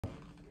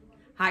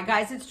Hi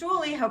guys, it's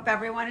Julie. Hope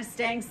everyone is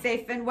staying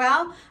safe and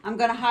well. I'm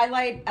going to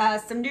highlight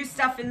some new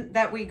stuff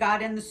that we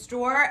got in the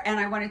store, and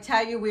I want to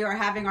tell you we are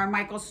having our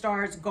Michael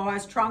Stars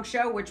Gauze Trunk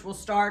Show, which will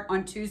start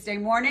on Tuesday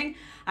morning.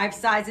 I have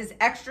sizes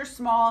extra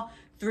small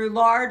through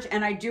large,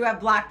 and I do have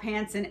black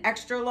pants in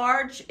extra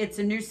large. It's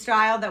a new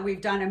style that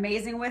we've done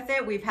amazing with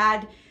it. We've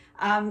had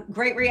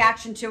great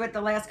reaction to it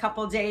the last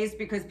couple of days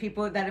because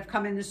people that have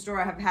come in the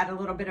store have had a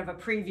little bit of a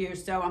preview.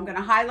 So I'm going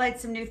to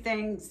highlight some new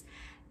things.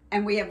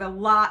 And we have a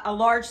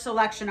large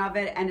selection of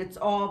it, and it's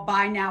all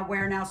buy now,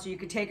 wear now, so you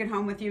can take it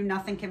home with you.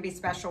 Nothing can be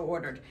special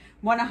ordered.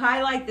 Want to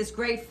highlight this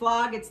great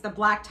flog. It's the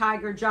Black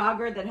Tiger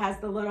Jogger that has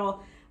the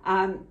little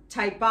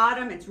tight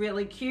bottom. It's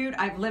really cute.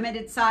 I've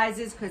limited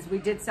sizes because we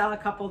did sell a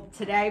couple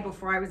today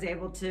before I was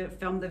able to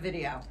film the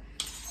video.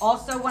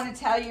 Also want to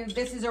tell you,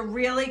 this is a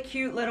really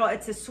cute little,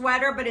 it's a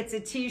sweater, but it's a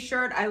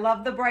t-shirt. I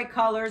love the bright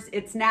colors.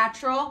 It's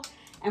natural.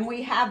 And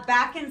we have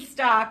back in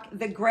stock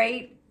the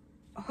great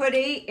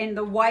hoodie in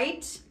the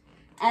white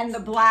and the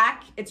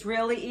black. It's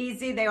really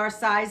easy. They are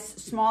size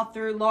small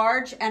through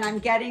large, and I'm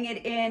getting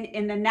it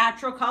in the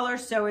natural color,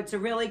 so it's a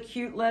really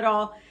cute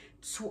little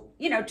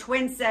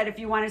twin set, if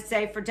you want to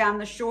say, for down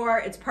the shore.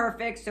 It's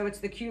perfect. So it's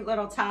the cute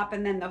little top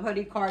and then the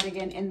hoodie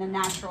cardigan in the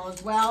natural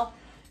as well.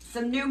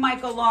 Some new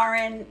Michael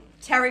Lauren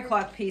terry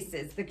cloth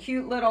pieces. The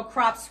cute little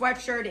crop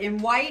sweatshirt in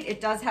white.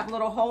 It does have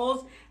little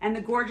holes, and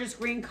the gorgeous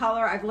green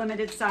color. I've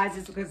limited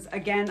sizes because,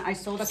 again, I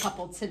sold a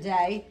couple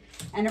today.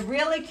 And a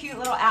really cute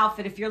little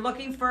outfit. If you're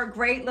looking for a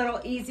great little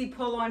easy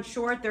pull-on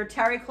short, they're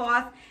terry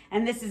cloth,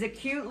 and this is a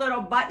cute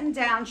little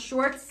button-down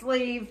short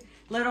sleeve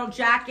little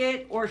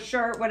jacket or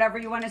shirt, whatever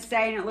you want to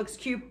say, and it looks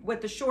cute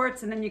with the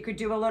shorts, and then you could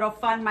do a little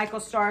fun Michael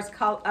Stars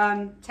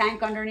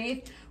tank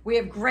underneath. We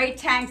have great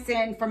tanks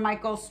in from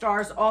Michael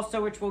Stars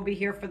also, which will be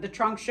here for the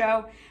trunk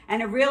show,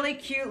 and a really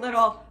cute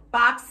little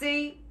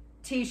boxy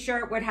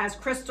t-shirt which has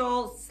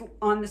crystals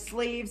on the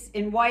sleeves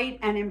in white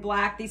and in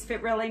black. These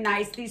fit really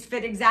nice. These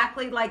fit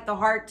exactly like the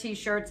heart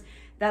t-shirts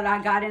that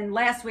I got in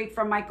last week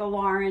from Michael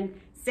Lauren.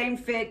 Same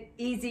fit,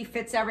 easy,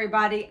 fits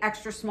everybody,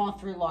 extra small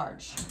through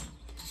large.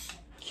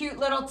 Cute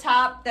little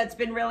top that's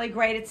been really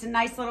great. It's a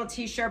nice little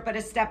t-shirt, but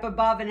a step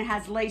above, and it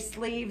has lace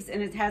sleeves,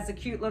 and it has a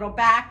cute little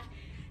back,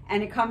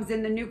 and it comes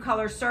in the new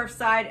color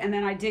Surfside, and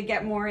then I did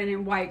get more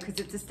in white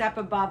because it's a step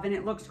above, and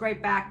it looks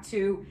great back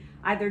to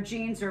either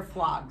jeans or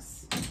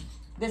flogs.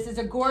 This is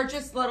a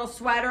gorgeous little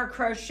sweater,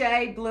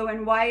 crochet, blue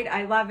and white.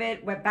 I love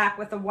it. Went back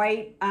with a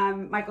white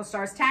Michael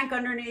Stars tank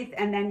underneath,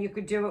 and then you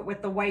could do it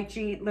with the white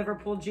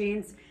Liverpool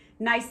jeans.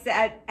 Nice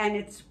set, and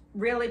it's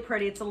really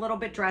pretty. It's a little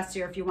bit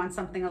dressier if you want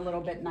something a little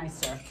bit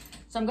nicer.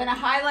 So I'm going to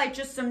highlight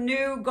just some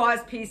new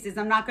gauze pieces.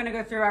 I'm not going to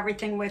go through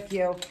everything with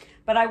you,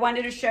 but I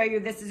wanted to show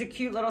you. This is a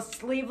cute little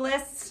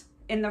sleeveless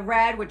in the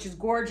red, which is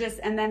gorgeous.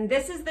 And then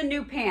this is the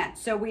new pant.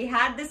 So we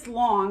had this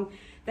long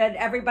that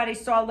everybody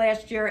saw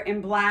last year in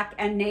black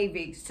and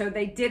navy. So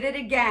they did it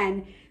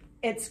again.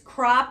 It's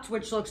cropped,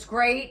 which looks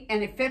great,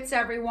 and it fits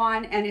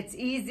everyone, and it's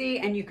easy,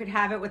 and you could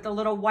have it with a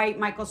little white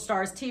Michael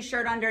Stars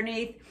t-shirt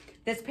underneath.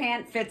 This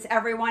pant fits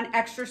everyone,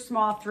 extra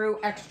small through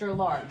extra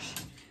large.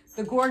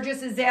 The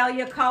gorgeous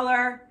azalea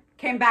color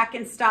came back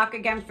in stock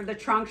again for the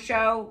trunk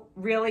show.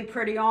 Really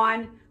pretty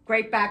on.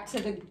 Great back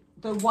to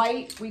the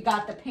white. We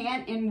got the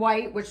pant in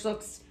white, which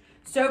looks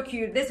so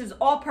cute. This is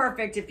all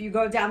perfect if you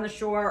go down the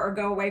shore or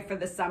go away for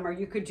the summer.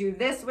 You could do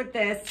this with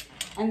this.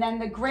 And then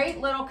the great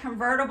little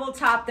convertible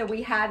top that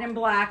we had in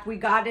black, we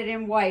got it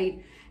in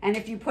white. And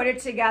if you put it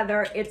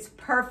together, it's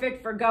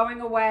perfect for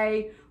going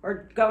away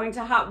or going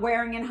to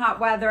wearing in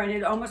hot weather. And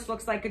it almost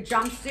looks like a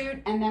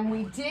jumpsuit. And then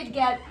we did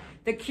get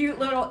the cute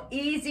little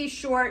easy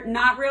short,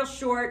 not real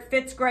short,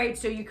 fits great.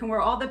 So you can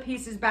wear all the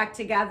pieces back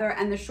together.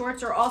 And the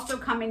shorts are also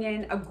coming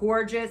in a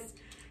gorgeous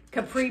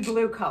capri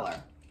blue color.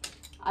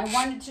 I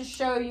wanted to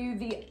show you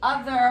the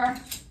other.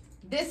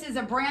 This is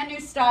a brand new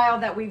style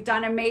that we've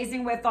done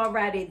amazing with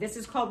already. This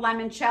is called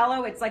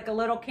Limoncello. It's like a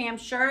little camp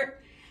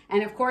shirt.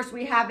 And of course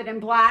we have it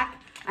in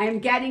black.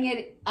 I'm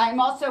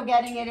also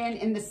getting it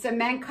in the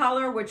cement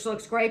color, which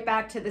looks great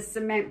back to the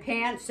cement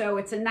pants. So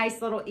it's a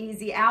nice little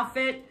easy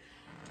outfit.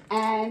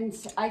 And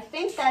I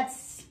think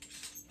that's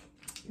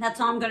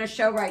all I'm gonna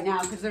show right now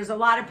because there's a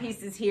lot of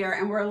pieces here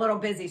and we're a little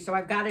busy. So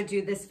I've got to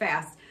do this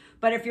fast.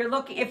 But if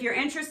you're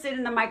interested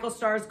in the Michael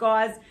Stars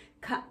gauze,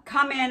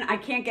 come in. I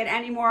can't get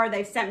any more.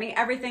 They've sent me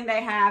everything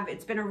they have.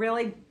 It's been a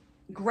really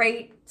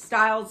great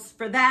styles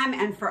for them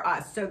and for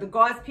us. So the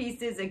gauze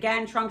pieces,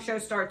 again, trunk show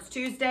starts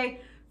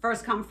Tuesday.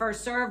 First come,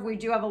 first serve. We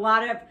do have a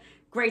lot of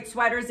great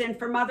sweaters in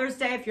for Mother's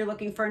Day. If you're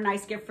looking for a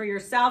nice gift for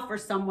yourself or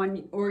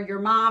someone or your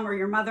mom or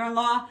your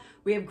mother-in-law,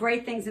 we have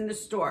great things in the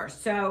store.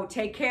 So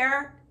take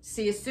care.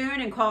 See you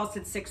soon, and call us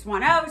at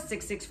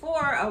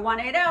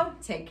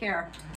 610-664-0180. Take care.